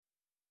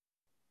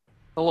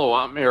Hello,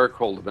 I'm Eric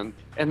Holdeman,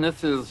 and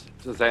this is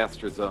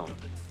Disaster Zone,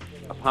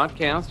 a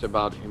podcast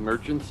about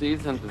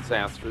emergencies and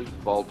disasters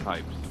of all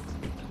types.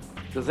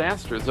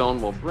 Disaster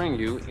Zone will bring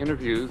you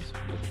interviews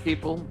with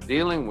people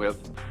dealing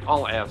with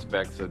all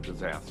aspects of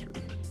disasters,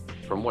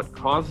 from what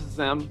causes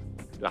them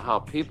to how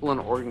people and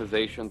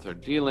organizations are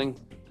dealing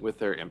with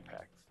their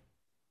impacts.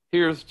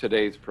 Here's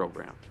today's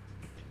program.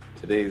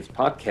 Today's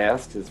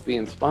podcast is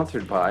being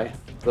sponsored by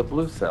the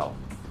Blue Cell.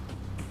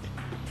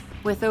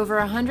 With over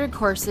 100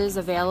 courses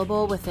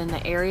available within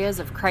the areas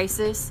of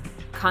crisis,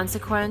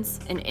 consequence,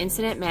 and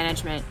incident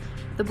management,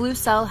 the Blue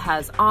Cell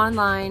has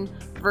online,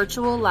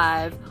 virtual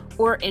live,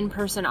 or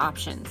in-person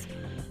options.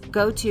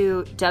 Go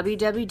to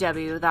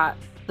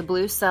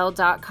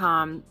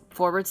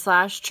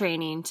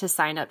www.thebluecell.com/training to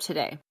sign up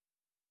today.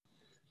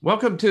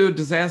 Welcome to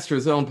Disaster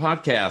Zone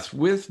Podcast.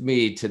 With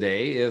me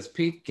today is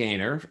Pete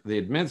Gaynor, the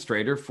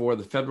administrator for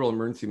the Federal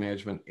Emergency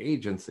Management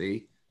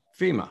Agency,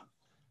 FEMA.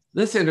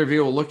 This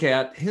interview will look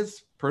at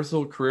his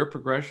personal career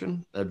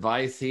progression,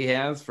 advice he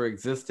has for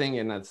existing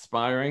and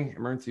aspiring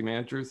emergency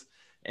managers,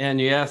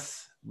 and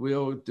yes,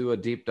 we'll do a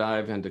deep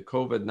dive into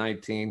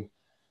COVID-19,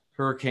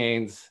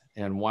 hurricanes,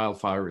 and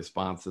wildfire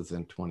responses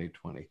in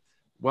 2020.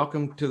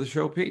 Welcome to the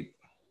show, Pete.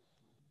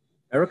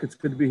 Eric, it's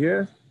good to be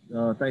here.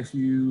 Thanks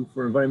you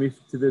for inviting me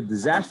to the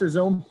Disaster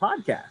Zone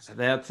podcast.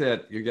 That's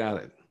it. You got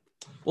it.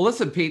 Well,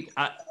 listen, Pete,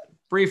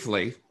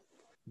 briefly,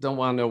 don't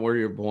want to know where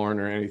you're born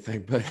or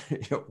anything, but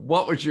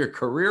what was your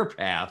career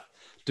path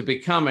to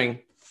becoming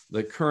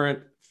the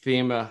current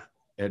FEMA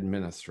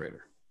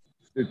administrator?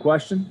 Good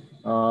question.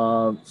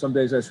 Some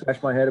days I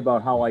scratch my head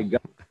about how I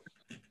got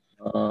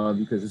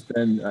because it's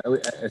been,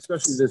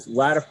 especially this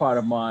latter part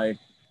of my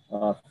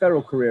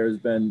federal career has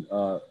been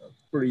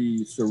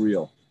pretty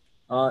surreal.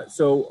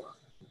 So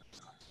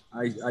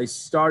I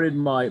started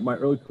my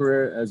early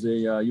career as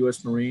a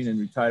U.S. Marine and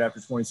retired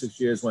after 26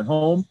 years, went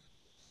home.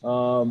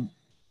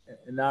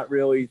 And not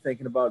really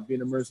thinking about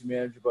being an emergency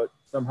manager, but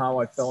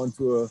somehow I fell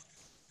into a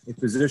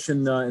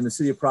position in the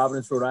city of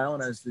Providence, Rhode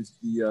Island, as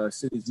the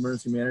city's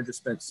emergency manager.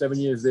 Spent 7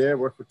 years there,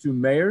 worked for 2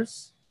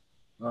 mayors,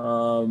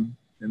 and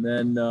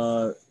then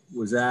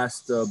was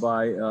asked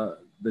by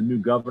the new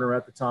governor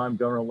at the time,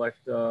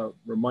 Governor-elect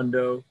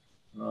Raimondo,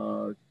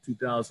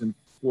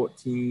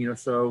 2014 or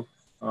so,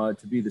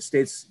 to be the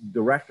state's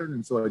director.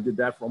 And so I did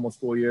that for almost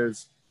 4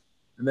 years.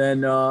 And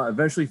then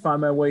eventually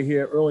found my way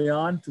here early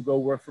on to go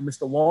work for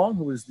Mr. Long,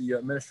 who was the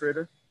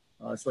administrator.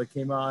 So I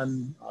came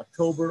on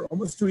October,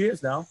 almost 2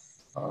 years now,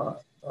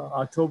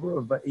 October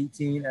of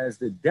 18 as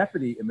the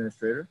deputy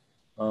administrator.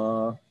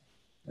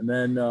 And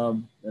then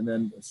a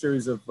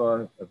series of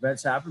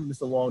events happened.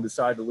 Mr. Long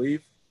decided to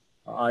leave.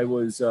 I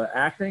was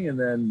acting and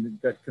then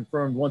got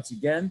confirmed once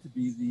again to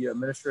be the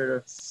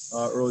administrator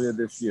earlier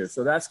this year.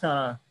 So that's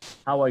kind of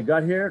how I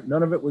got here.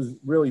 None of it was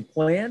really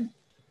planned,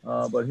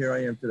 but here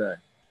I am today.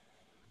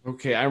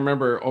 Okay, I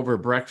remember over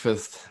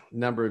breakfast a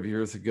number of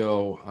years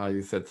ago,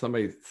 you said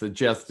somebody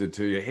suggested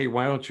to you, hey,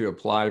 why don't you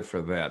apply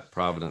for that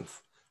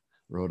Providence,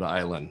 Rhode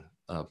Island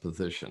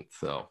position?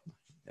 So,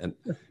 and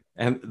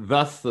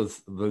thus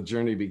the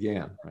journey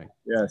began, right?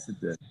 Yes,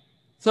 it did.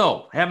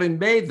 So, having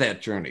made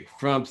that journey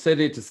from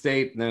city to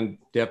state and then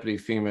deputy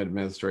FEMA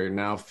administrator,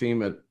 now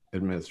FEMA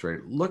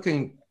administrator,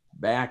 looking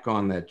back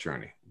on that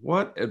journey,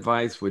 what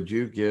advice would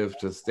you give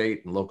to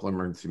state and local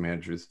emergency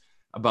managers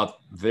about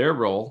their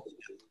role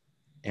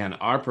and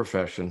our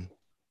profession?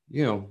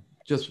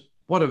 Just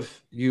what have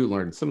you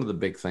learned? Some of the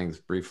big things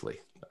briefly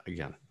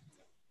again.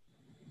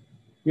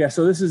 Yeah,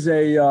 so this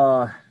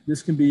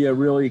can be a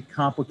really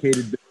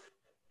complicated,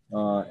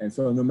 and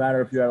so no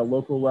matter if you're at a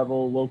local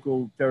level,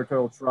 local,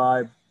 territorial,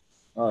 tribe,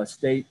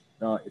 state,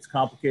 it's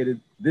complicated.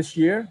 This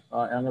year,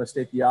 and I'm going to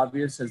state the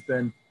obvious, has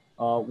been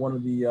one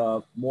of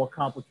the more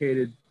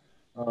complicated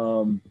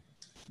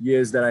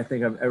years that I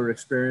think I've ever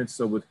experienced.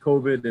 So with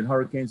COVID and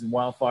hurricanes and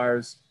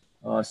wildfires,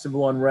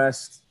 civil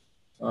unrest,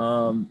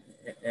 lost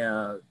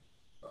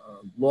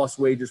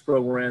wages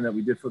program that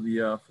we did for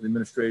the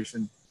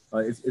administration.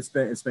 It's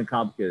been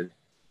complicated,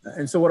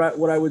 and so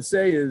what I would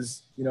say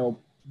is, you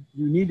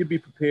need to be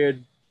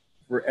prepared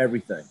for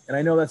everything. And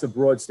I know that's a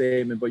broad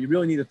statement, but you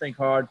really need to think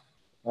hard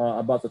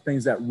about the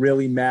things that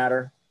really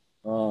matter.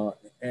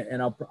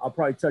 And I'll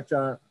probably touch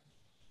on it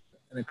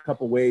in a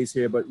couple ways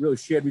here, but really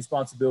shared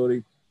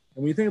responsibility.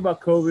 And when you think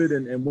about COVID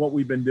and what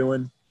we've been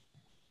doing,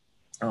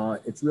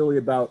 it's really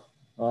about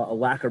a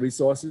lack of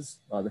resources.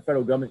 The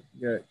federal government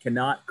could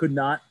not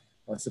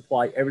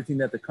supply everything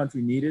that the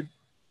country needed.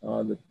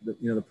 The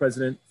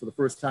president, for the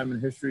first time in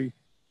history,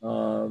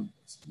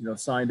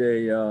 signed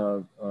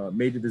a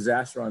major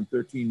disaster on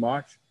 13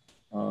 March,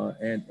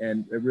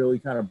 and it really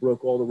kind of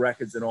broke all the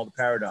records and all the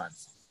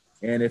paradigms.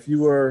 And if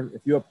your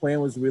plan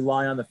was to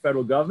rely on the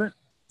federal government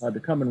to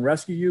come and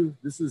rescue you,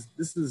 this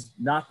is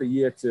not the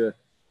year to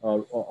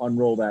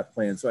unroll that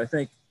plan. So I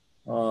think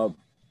you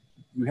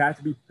have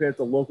to be prepared at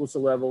the local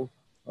level.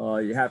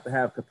 You have to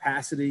have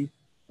capacity.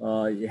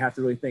 You have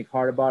to really think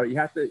hard about it. You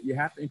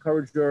have to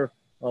encourage your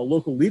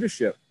local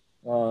leadership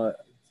to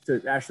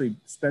actually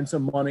spend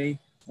some money,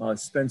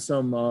 spend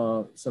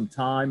some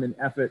time and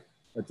effort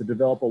to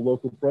develop a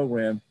local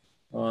program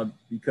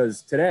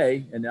because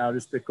today, and I'll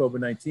just pick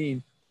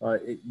COVID-19,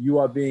 you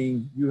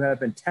have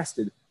been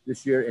tested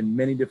this year in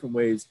many different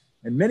ways,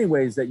 in many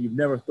ways that you've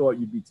never thought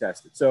you'd be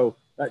tested. So,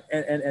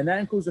 and that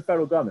includes the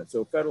federal government.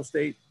 So federal,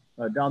 state,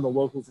 down to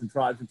locals and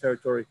tribes and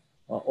territory,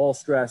 all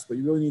stressed, but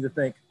you really need to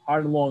think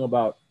hard and long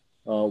about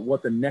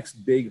what the next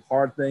big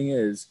hard thing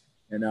is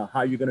and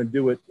how you're going to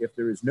do it if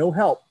there is no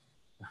help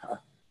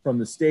from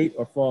the state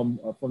or from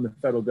the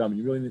federal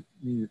government. You really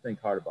need to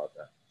think hard about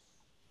that.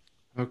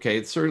 Okay,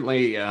 it's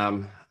certainly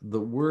the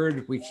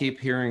word we keep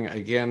hearing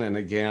again and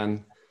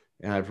again,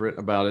 and I've written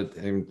about it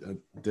and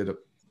did a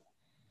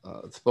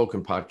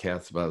spoken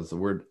podcast about it, is the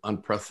word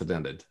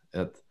unprecedented.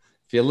 If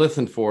you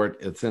listen for it,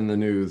 it's in the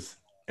news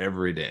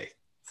every day.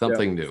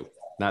 Something new,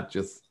 not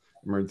just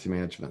emergency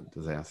management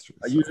disasters.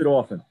 I use it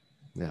often.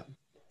 Yeah.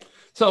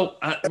 So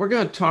we're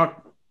going to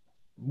talk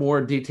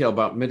more detail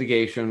about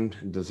mitigation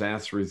and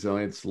disaster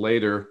resilience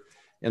later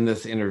in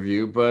this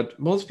interview, but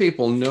most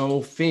people know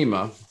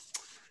FEMA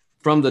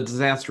from the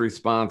disaster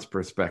response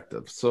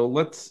perspective. So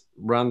let's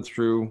run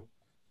through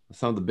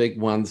some of the big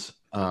ones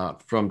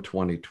from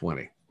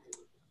 2020.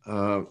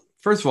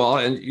 First of all,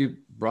 and you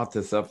brought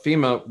this up,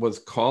 FEMA was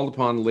called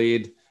upon to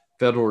lead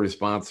federal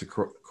response to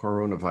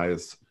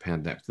coronavirus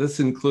pandemic. This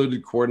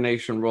included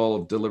coordination role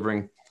of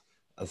delivering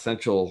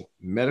essential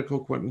medical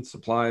equipment,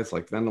 supplies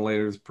like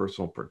ventilators,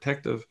 personal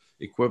protective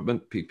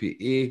equipment,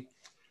 PPE.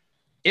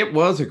 It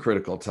was a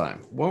critical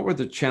time. What were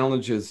the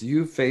challenges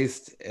you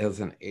faced as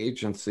an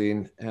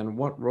agency, and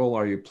what role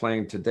are you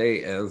playing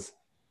today as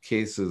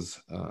cases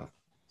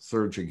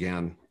surge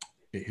again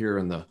here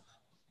in the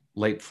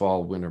late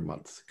fall, winter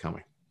months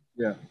coming?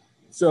 Yeah.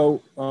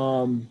 So,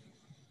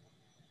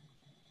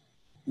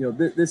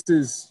 this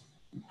is,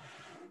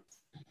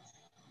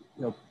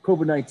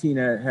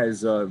 COVID-19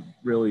 has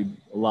really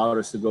allowed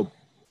us to go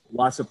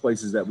lots of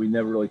places that we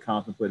never really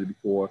contemplated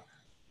before.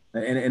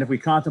 And if we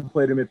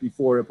contemplated it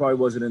before, it probably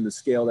wasn't in the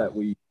scale that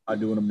we are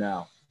doing them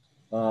now.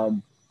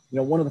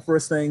 One of the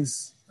first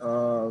things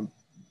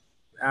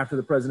after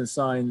the president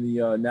signed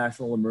the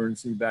national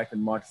emergency back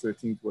in March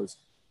 13th was,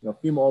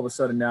 FEMA all of a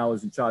sudden now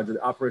is in charge of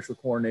the operational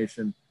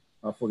coordination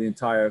for the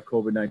entire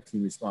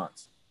COVID-19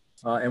 response.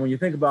 And when you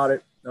think about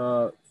it,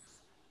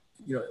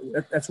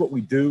 that's what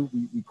we do.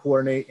 We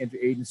coordinate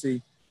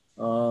interagency,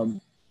 but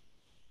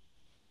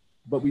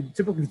we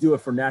typically do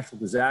it for natural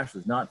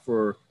disasters, not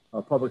for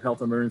public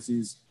health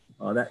emergencies.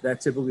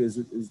 That typically is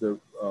the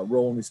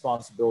role and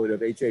responsibility of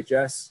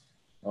HHS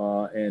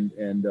and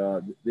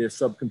their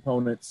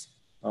subcomponents.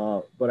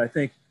 But I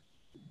think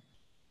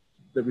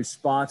the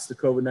response to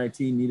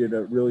COVID-19 needed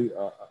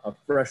a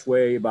fresh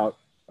way about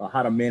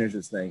how to manage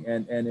this thing,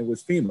 and it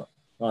was FEMA.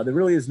 There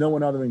really is no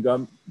one in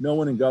government,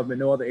 no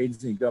other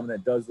agency in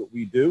government that does what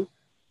we do.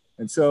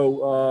 And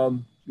so,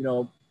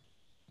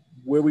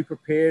 were we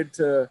prepared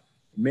to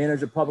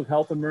manage a public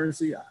health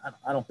emergency?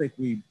 I don't think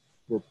we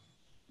were,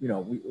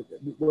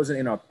 it wasn't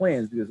in our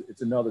plans because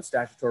it's another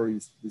statutory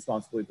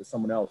responsibility for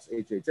someone else,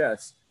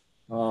 HHS.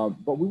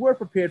 But we were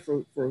prepared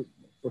for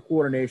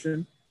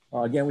coordination.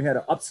 Again, we had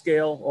to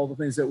upscale all the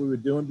things that we were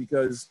doing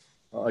because,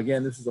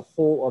 again, this is a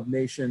whole of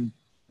nation,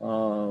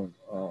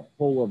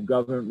 whole of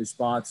government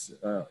response.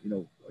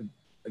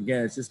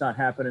 Again, it's just not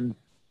happening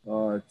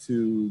to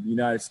the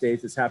United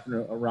States. It's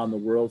happening around the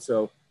world.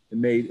 So it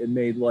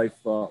made life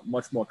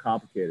much more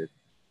complicated.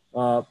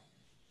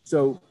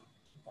 So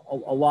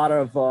a lot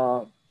of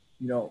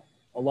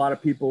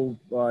people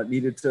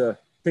needed to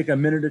take a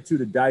minute or two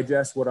to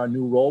digest what our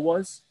new role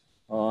was,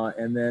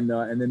 and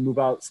then move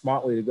out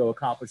smartly to go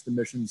accomplish the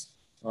missions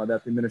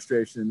that the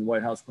administration and the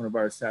White House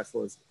Coronavirus Task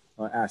Force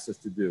asked us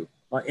to do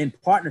in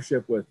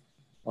partnership with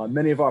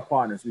many of our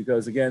partners,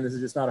 because again, this is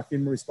just not a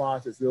FEMA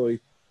response. It's really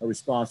a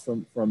response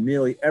from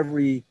nearly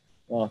every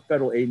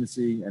federal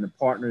agency and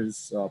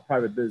partners,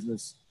 private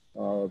business,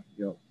 and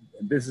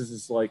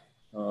businesses like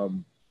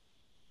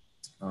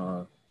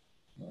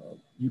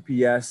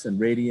UPS and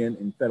Radiant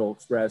and Federal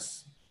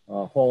Express,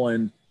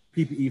 hauling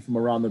PPE from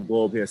around the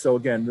globe here. So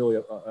again, really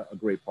a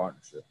great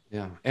partnership.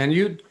 Yeah, and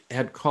you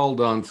had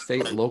called on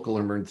state and local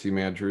emergency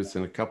managers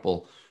in a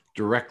couple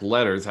direct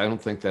letters. I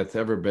don't think that's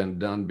ever been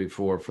done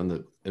before from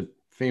the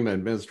FEMA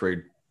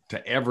administrator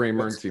to every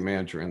emergency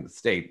manager in the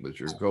state was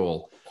your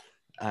goal,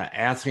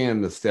 asking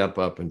them to step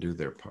up and do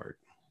their part.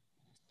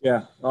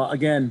 Yeah,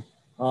 again,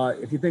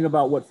 if you think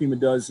about what FEMA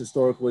does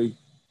historically,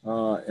 in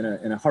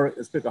a hurricane,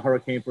 let's pick a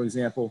hurricane, for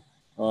example,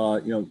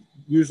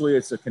 usually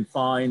it's a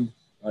confined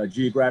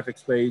geographic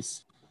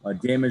space,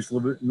 damage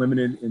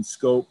limited in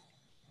scope,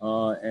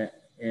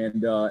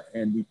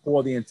 and we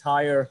pour the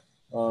entire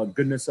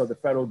goodness of the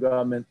federal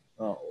government,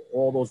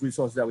 all those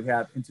resources that we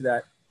have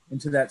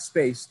into that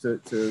space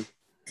to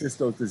assist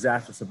those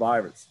disaster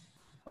survivors.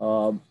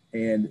 And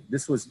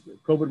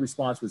COVID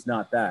response was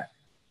not that.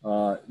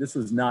 This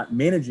was not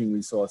managing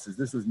resources.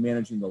 This was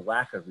managing the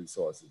lack of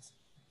resources.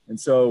 And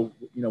so,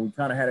 we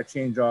kind of had to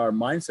change our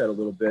mindset a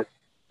little bit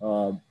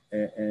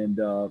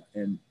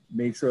and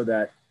made sure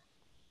that,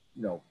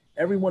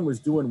 everyone was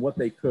doing what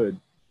they could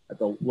at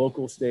the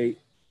local, state,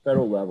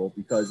 federal level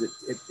because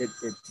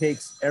it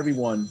takes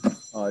everyone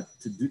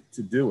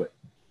to do it.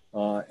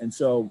 And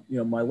so,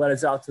 my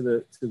letters out to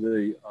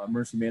the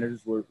emergency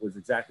managers was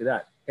exactly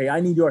that. Hey, I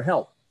need your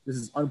help. This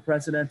is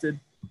unprecedented.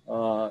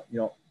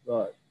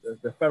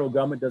 The federal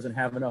government doesn't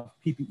have enough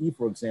PPE,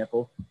 for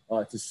example,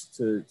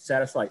 to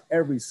satisfy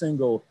every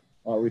single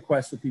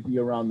request for PPE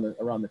around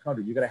the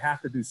country. You're going to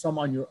have to do some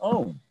on your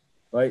own,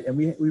 right? And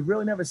we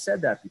really never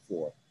said that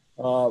before.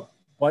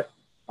 But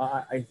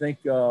I think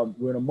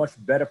we're in a much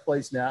better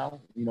place now.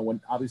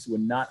 When obviously we're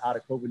not out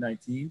of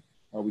COVID-19.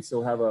 We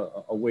still have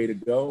a way to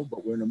go,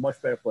 but we're in a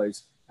much better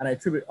place. And I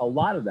attribute a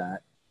lot of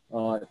that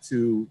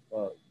to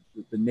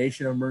the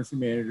nation of emergency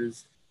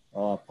managers,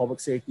 public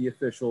safety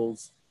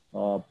officials,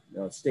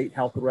 state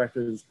health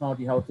directors,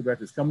 county health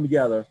directors coming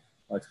together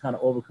to kind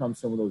of overcome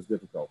some of those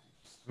difficulties.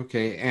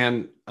 Okay.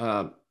 And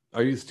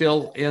are you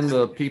still in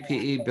the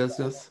PPE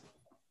business?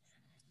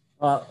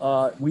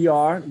 We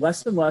are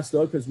less and less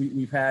though, because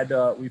we've had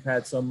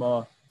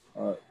some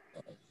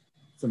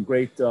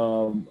great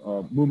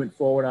movement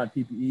forward on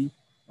PPE.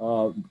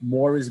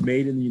 More is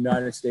made in the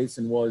United States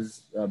than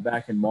was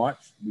back in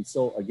March. We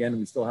still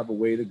have a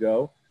way to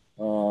go.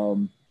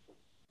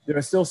 There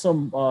are still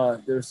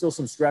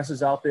some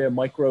stresses out there,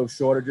 micro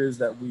shortages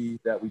that we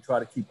try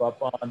to keep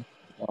up on.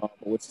 But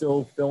we're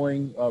still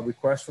filling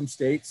requests from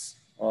states.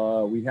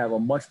 We have a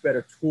much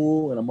better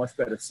tool and a much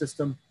better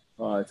system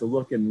to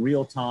look in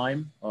real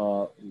time,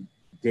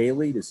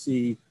 daily, to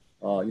see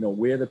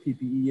where the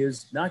PPE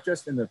is, not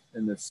just in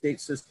the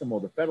state system or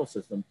the federal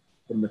system,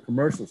 but in the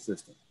commercial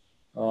system.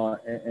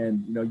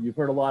 And you've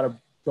heard a lot of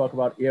talk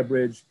about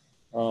Airbridge,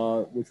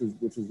 which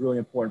was really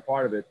important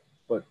part of it.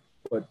 But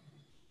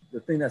the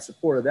thing that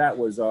supported that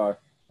was our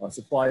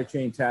supply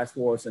chain task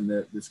force and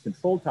this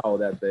control tower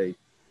that they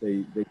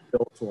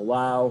built to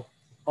allow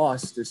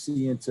us to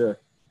see into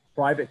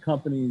private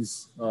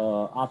companies'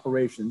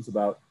 operations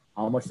about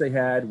how much they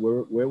had,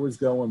 where it was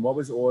going, what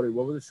was ordered,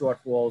 what were the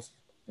shortfalls,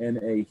 and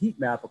a heat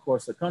map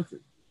across the country.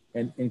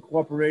 And in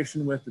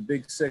cooperation with the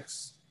big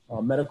six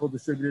medical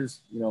distributors,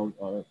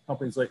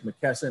 companies like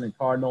McKesson and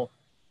Cardinal,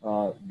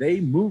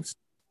 they moved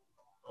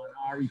on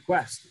our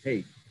request.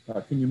 Hey,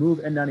 can you move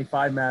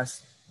N95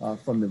 masks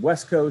from the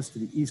West Coast to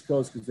the East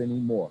Coast because they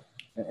need more?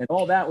 And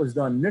all that was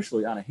done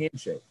initially on a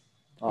handshake.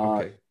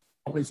 Okay.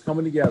 Companies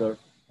coming together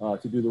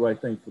to do the right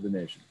thing for the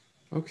nation.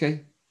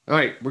 Okay. All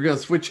right. We're going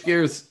to switch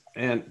gears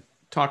and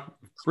talk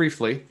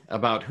briefly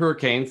about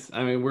hurricanes.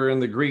 I mean, we're in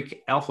the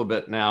Greek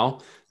alphabet now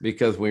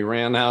because we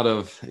ran out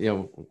of,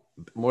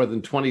 more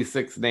than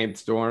 26 named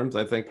storms.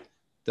 I think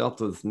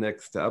Delta's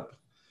next up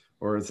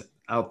or is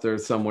out there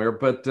somewhere.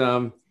 But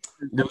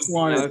next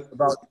one is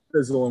about to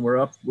fizzle, and we're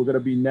going to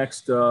be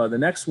next. The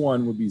next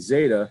one will be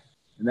Zeta,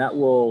 and that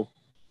will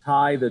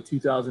tie the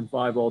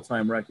 2005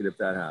 all-time record if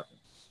that happens.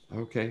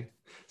 Okay.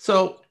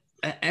 So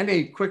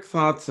any quick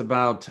thoughts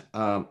about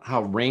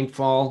how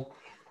rainfall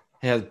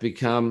has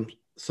become?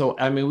 So,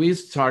 I mean, we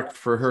used to talk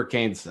for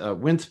hurricanes,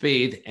 wind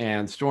speed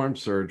and storm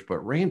surge, but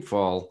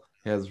rainfall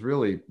has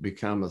really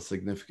become a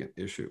significant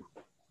issue.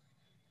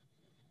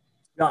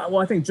 Yeah, well,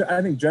 I think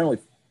generally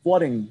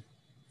flooding,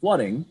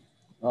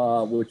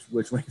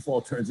 which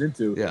rainfall turns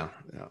into,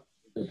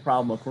 the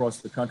problem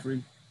across the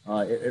country.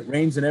 It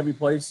rains in every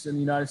place in the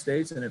United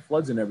States, and it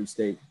floods in every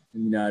state in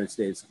the United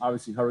States.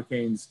 Obviously,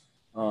 hurricanes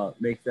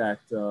make that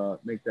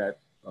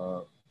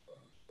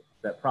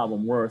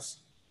problem worse.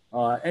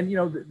 And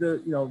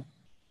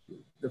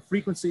the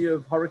frequency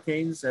of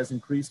hurricanes has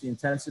increased, the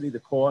intensity, the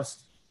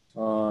cost.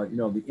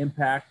 The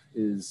impact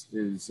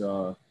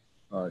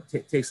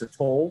takes a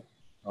toll.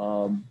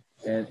 And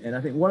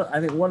I think one of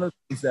the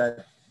things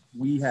that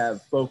we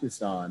have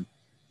focused on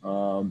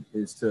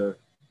is to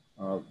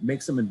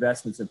make some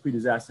investments in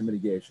pre-disaster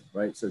mitigation,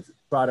 right? So to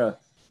try to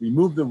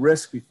remove the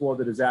risk before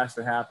the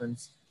disaster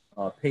happens,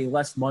 pay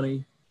less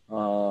money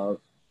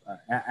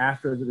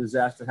after the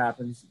disaster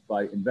happens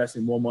by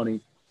investing more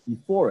money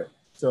before it.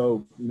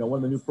 So, one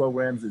of the new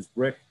programs is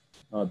BRIC,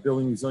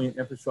 Building Resilient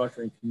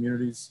Infrastructure in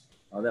Communities.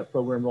 That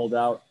program rolled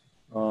out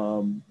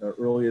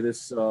earlier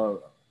this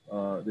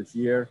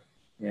year.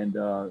 And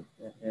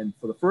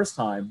for the first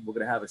time, we're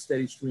going to have a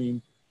steady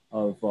stream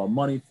of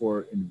money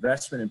for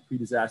investment in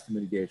pre-disaster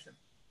mitigation.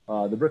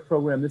 The BRIC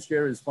program this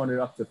year is funded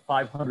up to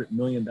 $500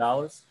 million.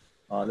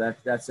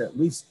 That's at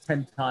least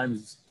 10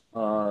 times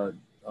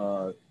the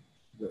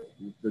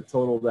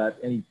total that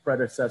any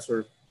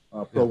predecessor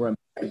program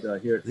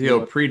here.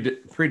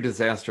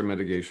 Pre-disaster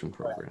mitigation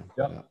program.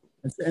 Yep. Yeah.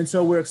 And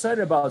so we're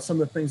excited about some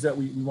of the things that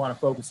we want to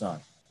focus on,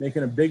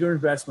 making a bigger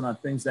investment on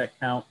things that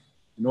count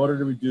in order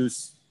to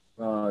reduce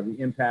the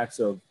impacts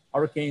of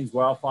hurricanes,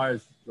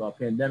 wildfires,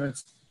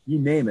 pandemics, you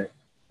name it.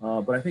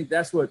 But I think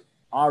that's what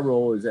our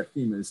role is at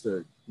FEMA, is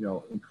to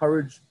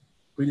encourage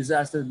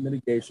pre-disaster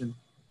mitigation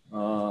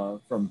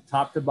from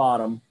top to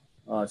bottom,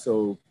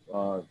 so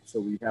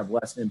we have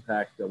less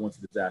impact once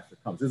a disaster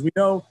comes. Because we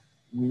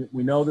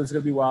know there's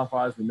going to be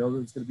wildfires, we know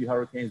there's going to be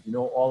hurricanes, we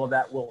know all of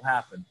that will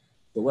happen.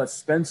 So let's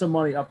spend some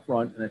money up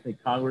front, and I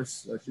think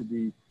Congress should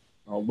be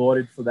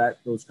lauded for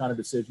those kind of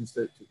decisions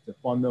to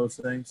fund those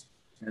things.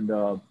 and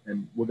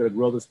we're going to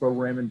grow this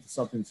program into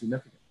something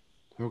significant.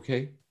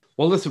 Okay.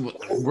 Well, listen,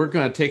 we're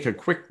going to take a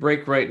quick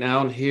break right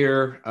now and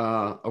hear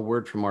a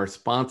word from our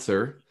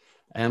sponsor.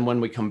 And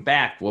when we come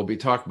back, we'll be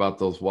talking about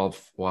those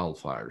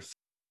wildfires.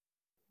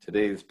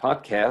 Today's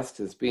podcast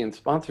is being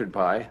sponsored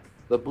by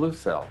the Blue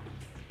Cell.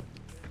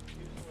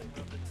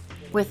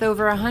 With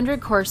over 100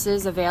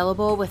 courses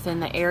available within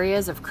the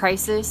areas of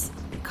crisis,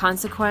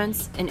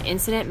 consequence, and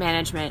incident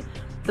management,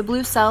 the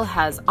Blue Cell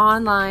has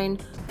online,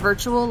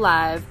 virtual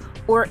live,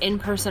 or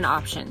in-person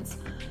options.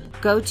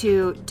 Go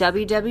to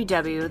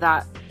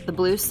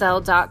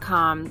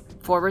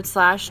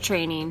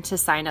www.thebluecell.com/training to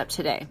sign up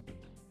today.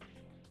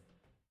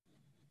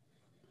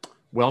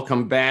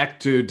 Welcome back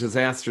to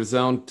Disaster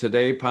Zone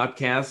Today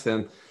podcast.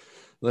 And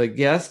the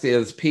guest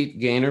is Pete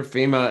Gaynor,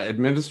 FEMA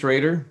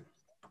administrator.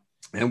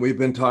 And we've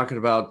been talking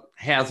about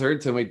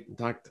hazards, and we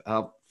talked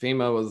how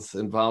FEMA was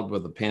involved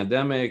with the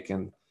pandemic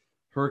and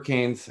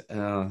hurricanes.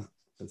 And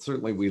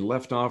certainly we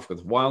left off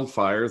with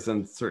wildfires,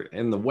 and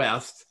in the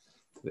West,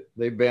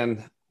 they've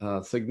been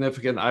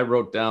significant. I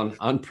wrote down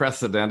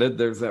unprecedented.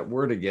 There's that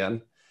word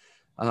again,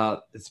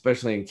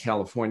 especially in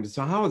California.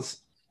 So how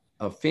is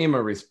a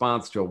FEMA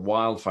response to a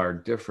wildfire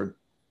different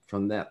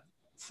from that,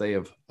 say,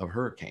 of a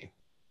hurricane?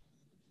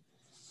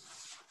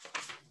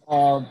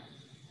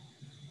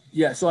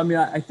 Yeah, so I mean,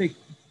 I think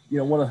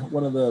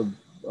one of the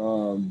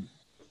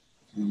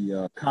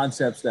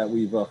concepts that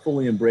we've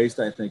fully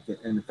embraced, I think,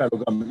 in the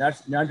federal government,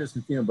 not just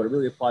in FEMA, but it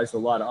really applies to a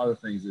lot of other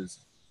things, is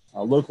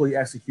locally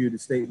executed,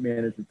 state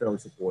managed, and federally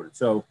supported.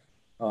 So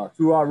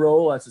through our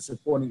role as a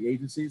supporting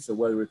agency, so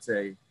whether it's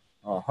a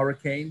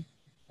hurricane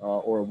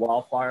or a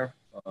wildfire,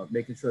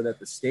 making sure that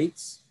the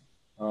states,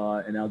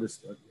 and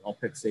I'll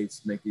pick states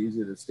to make it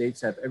easier, the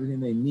states have everything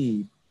they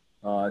need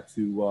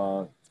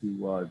to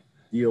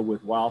deal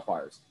with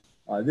wildfires.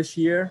 This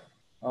year,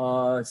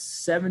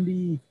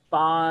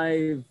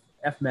 75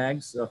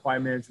 FMAGs, fire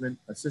management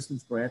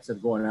assistance grants,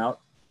 have gone out.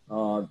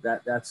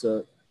 That's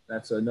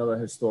another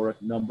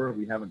historic number.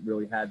 We haven't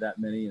really had that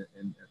many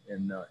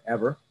in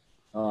ever.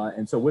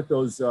 And so with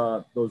those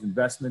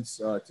investments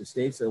to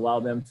states, they allow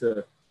them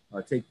to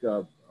take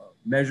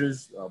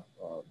measures,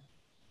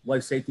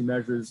 life safety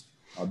measures,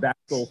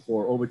 backfill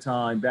for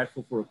overtime,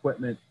 backfill for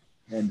equipment,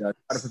 and try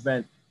to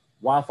prevent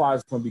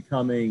wildfires from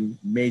becoming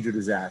major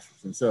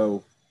disasters. And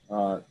so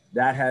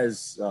that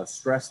has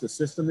stressed the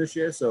system this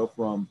year. So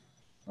from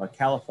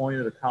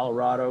California to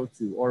Colorado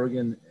to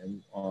Oregon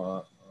and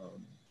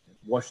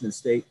Washington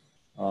State,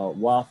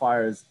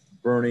 wildfires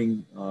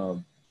burning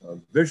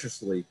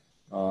viciously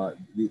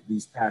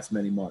these past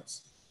many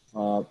months.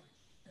 And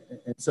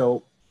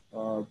so,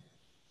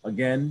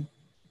 again,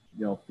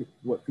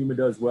 what FEMA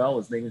does well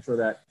is making sure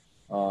that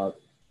the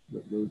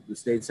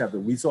states have the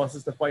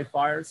resources to fight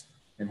fires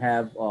and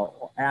have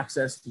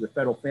access to the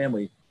federal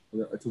family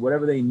to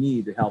whatever they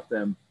need to help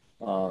them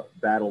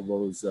battle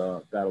those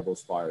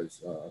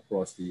fires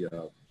across the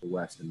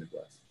West and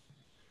Midwest.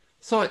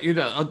 So,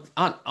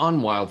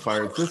 on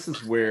wildfires, this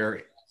is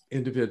where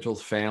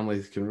individuals,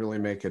 families can really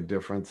make a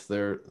difference.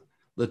 The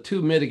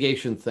two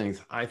mitigation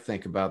things I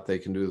think about they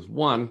can do is,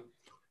 one,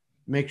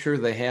 make sure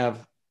they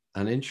have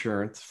an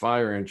insurance,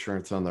 fire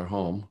insurance on their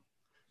home.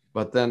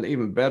 But then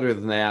even better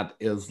than that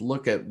is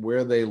look at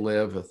where they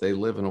live. If they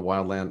live in a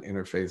wildland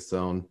interface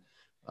zone,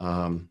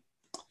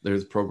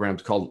 there's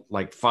programs called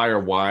like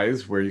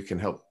FireWise where you can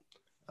help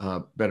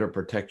better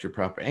protect your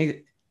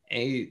property.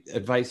 Any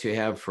advice you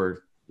have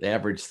for the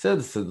average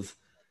citizens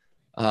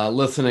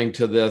listening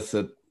to this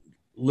that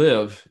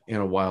live in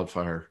a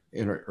wildfire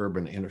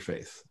urban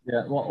interface?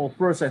 Yeah, well,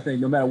 first, I think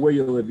no matter where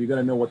you live, you're going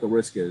to know what the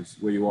risk is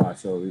where you are.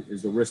 So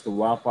is the risk of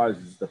wildfires,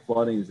 is it the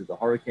flooding, is it the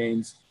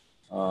hurricanes,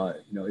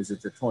 is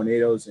it the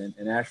tornadoes,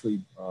 and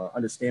actually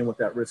understand what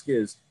that risk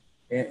is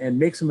and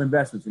make some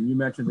investments. And you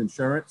mentioned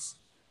insurance.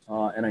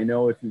 And I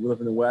know if you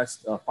live in the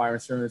West, fire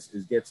insurance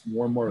gets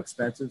more and more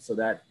expensive. So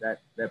that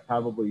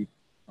probably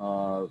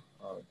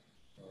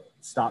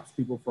stops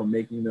people from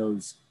making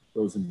those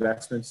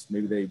investments.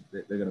 Maybe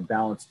they're going to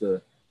balance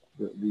the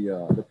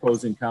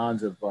pros and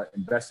cons of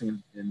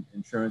investing in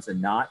insurance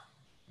and not.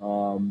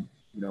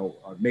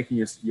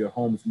 Making your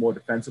homes more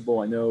defensible.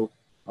 I know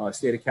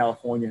state of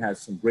California has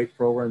some great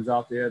programs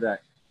out there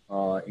that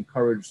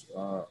encourage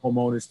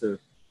homeowners to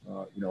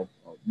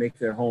make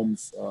their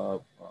homes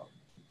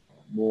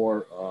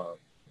more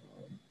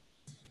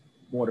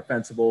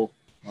defensible,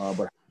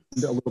 but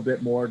a little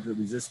bit more to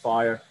resist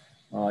fire.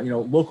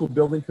 Local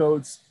building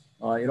codes.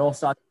 It all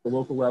starts at the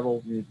local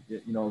level. The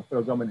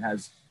federal government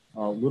has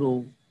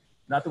little,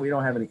 not that we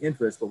don't have any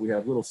interest, but we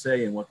have little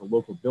say in what the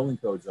local building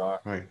codes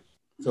are. Right.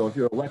 So if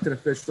you're an elected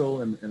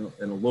official in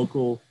a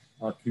local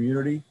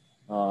community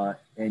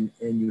and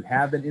you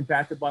have been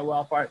impacted by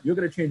wildfire, you're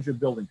going to change your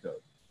building code.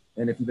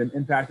 And if you've been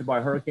impacted by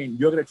a hurricane,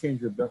 you're going to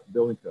change your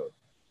building code.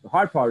 The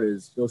hard part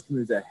is those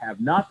communities that have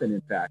not been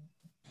impacted,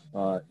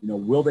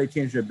 will they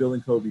change their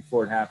building code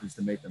before it happens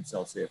to make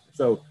themselves safer?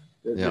 So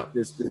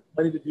there's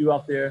plenty to do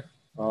out there.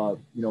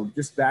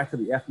 Just back to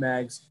the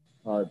FMAGs,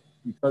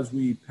 because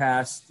we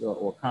passed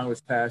or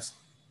Congress passed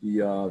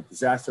the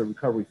Disaster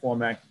Recovery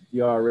Reform Act,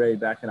 DRA,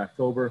 back in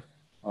October.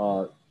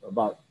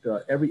 About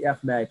every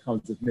FMAG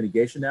comes with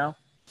mitigation now.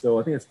 So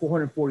I think it's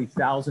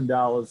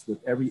 $440,000 with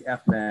every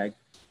FMAG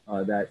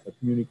that a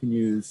community can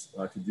use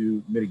to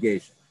do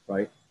mitigation,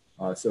 right?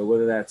 So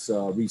whether that's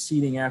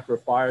reseeding after a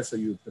fire so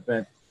you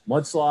prevent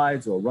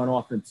mudslides or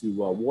runoff into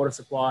water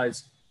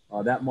supplies,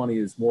 that money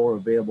is more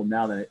available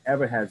now than it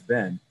ever has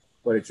been.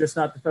 But it's just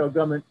not the federal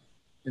government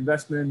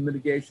investment in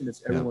mitigation,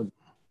 it's everyone's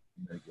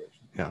mitigation.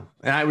 Yeah,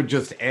 and I would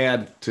just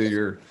add to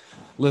your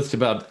list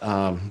about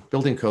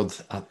building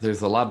codes.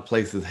 There's a lot of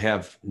places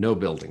have no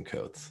building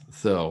codes,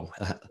 so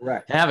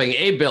having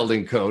a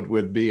building code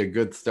would be a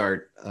good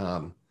start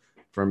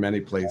for many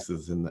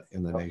places in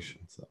the nation.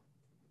 So,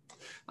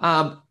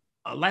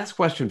 last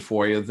question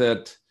for you.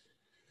 That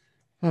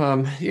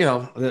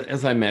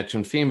as I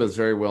mentioned, FEMA is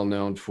very well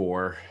known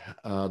for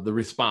the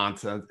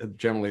response.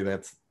 Generally,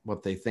 that's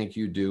what they think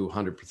you do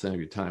 100% of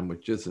your time,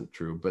 which isn't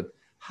true. But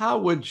how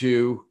would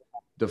you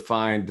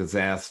define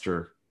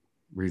disaster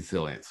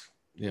resilience?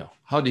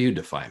 How do you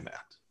define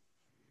that?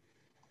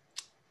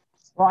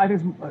 Well, I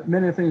think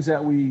many of the things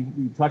that we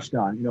touched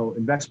on,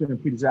 investment in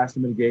pre-disaster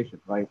mitigation,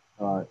 right?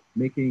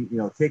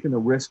 Taking the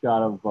risk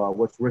out of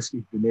what's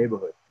risky for the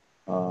neighborhood.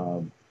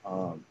 And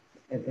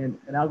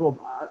I'll go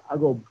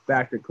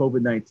back to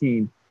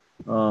COVID-19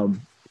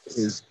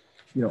 is,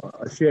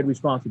 a shared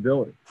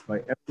responsibility,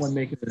 right? Everyone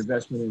making an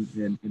investment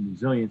in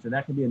resilience, and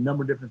that can be a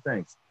number of different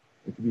things.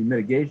 It could be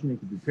mitigation, it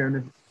could be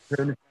preparedness,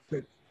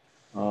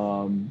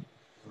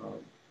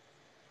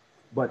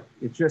 but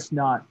it's just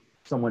not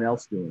someone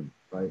else doing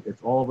it, right?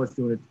 It's all of us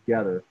doing it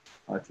together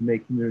to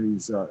make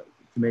communities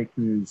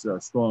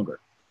stronger,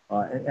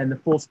 and the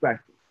full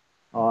spectrum.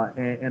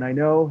 And I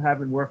know,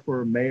 having worked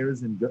for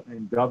mayors and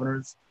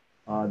governors,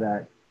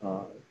 that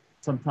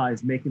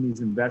sometimes making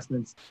these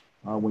investments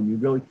when you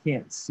really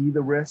can't see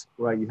the risk,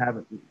 right?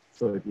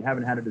 So if you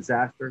haven't had a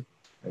disaster,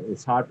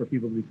 it's hard for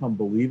people to become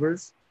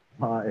believers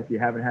if you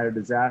haven't had a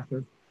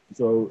disaster.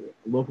 So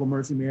local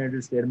emergency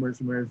managers, state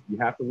emergency managers, you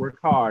have to work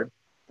hard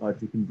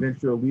to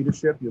convince your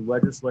leadership, your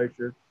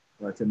legislature,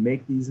 to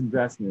make these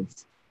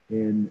investments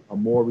in a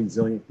more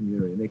resilient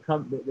community. And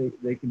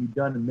they can be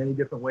done in many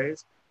different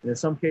ways. And in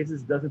some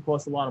cases, it doesn't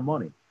cost a lot of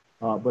money,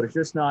 but it's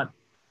just not,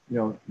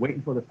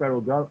 waiting for the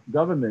federal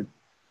government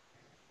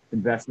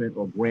investment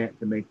or grant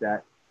to make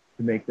that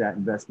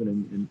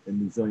investment in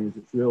resilience.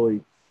 It's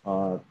really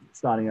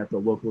starting at the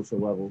local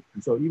level.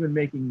 And so even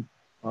making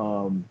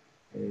a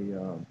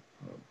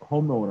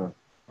homeowner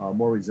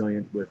more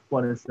resilient with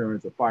flood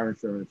insurance or fire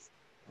insurance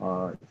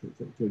to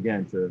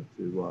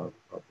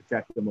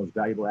protect the most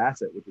valuable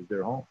asset, which is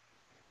their home.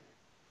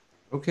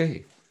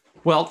 Okay.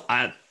 Well,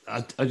 I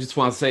just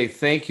want to say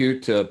thank you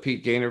to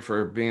Pete Gaynor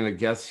for being a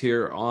guest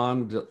here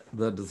on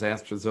the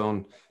Disaster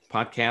Zone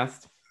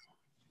podcast.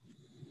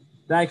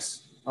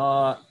 Thanks,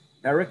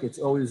 Eric. It's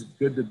always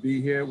good to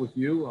be here with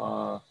you.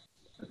 I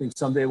think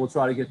someday we'll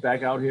try to get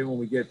back out here when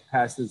we get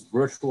past this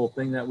virtual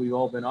thing that we've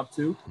all been up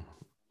to.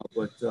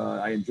 But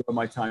I enjoy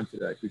my time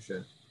today. I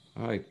appreciate it.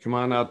 All right, come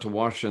on out to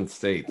Washington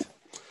State.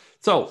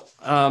 So,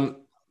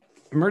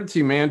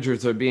 emergency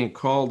managers are being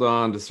called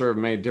on to serve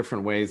in many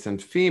different ways, and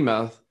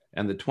FEMA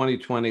and the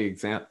 2020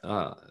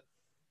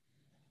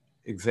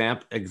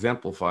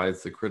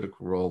 exemplifies the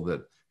critical role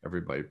that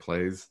everybody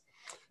plays.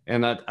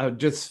 And I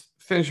just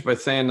finish by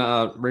saying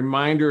a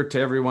reminder to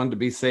everyone to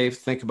be safe.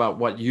 Think about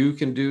what you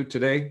can do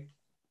today,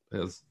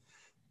 as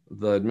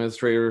the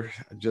administrator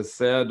just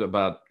said,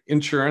 about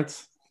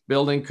insurance,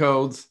 building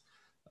codes.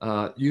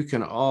 You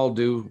can all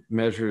do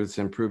measures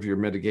to improve your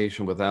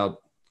mitigation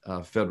without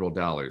federal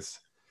dollars.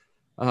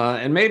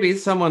 And maybe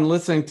someone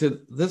listening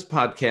to this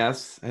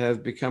podcast has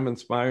become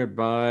inspired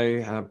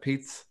by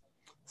Pete's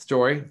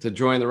story to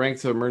join the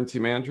ranks of emergency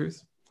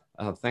managers.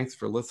 Thanks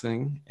for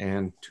listening,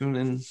 and tune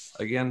in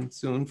again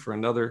soon for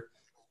another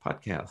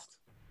podcast.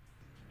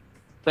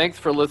 Thanks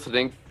for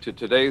listening to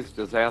today's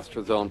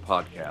Disaster Zone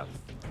podcast.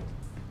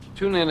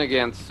 Tune in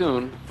again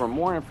soon for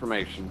more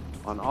information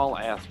on all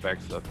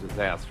aspects of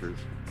disasters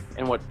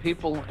and what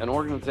people and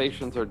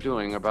organizations are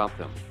doing about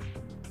them.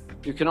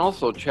 You can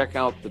also check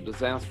out the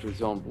Disaster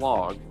Zone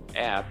blog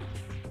at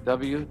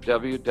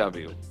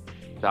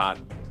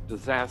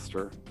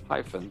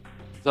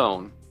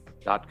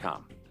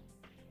www.disaster-zone.com.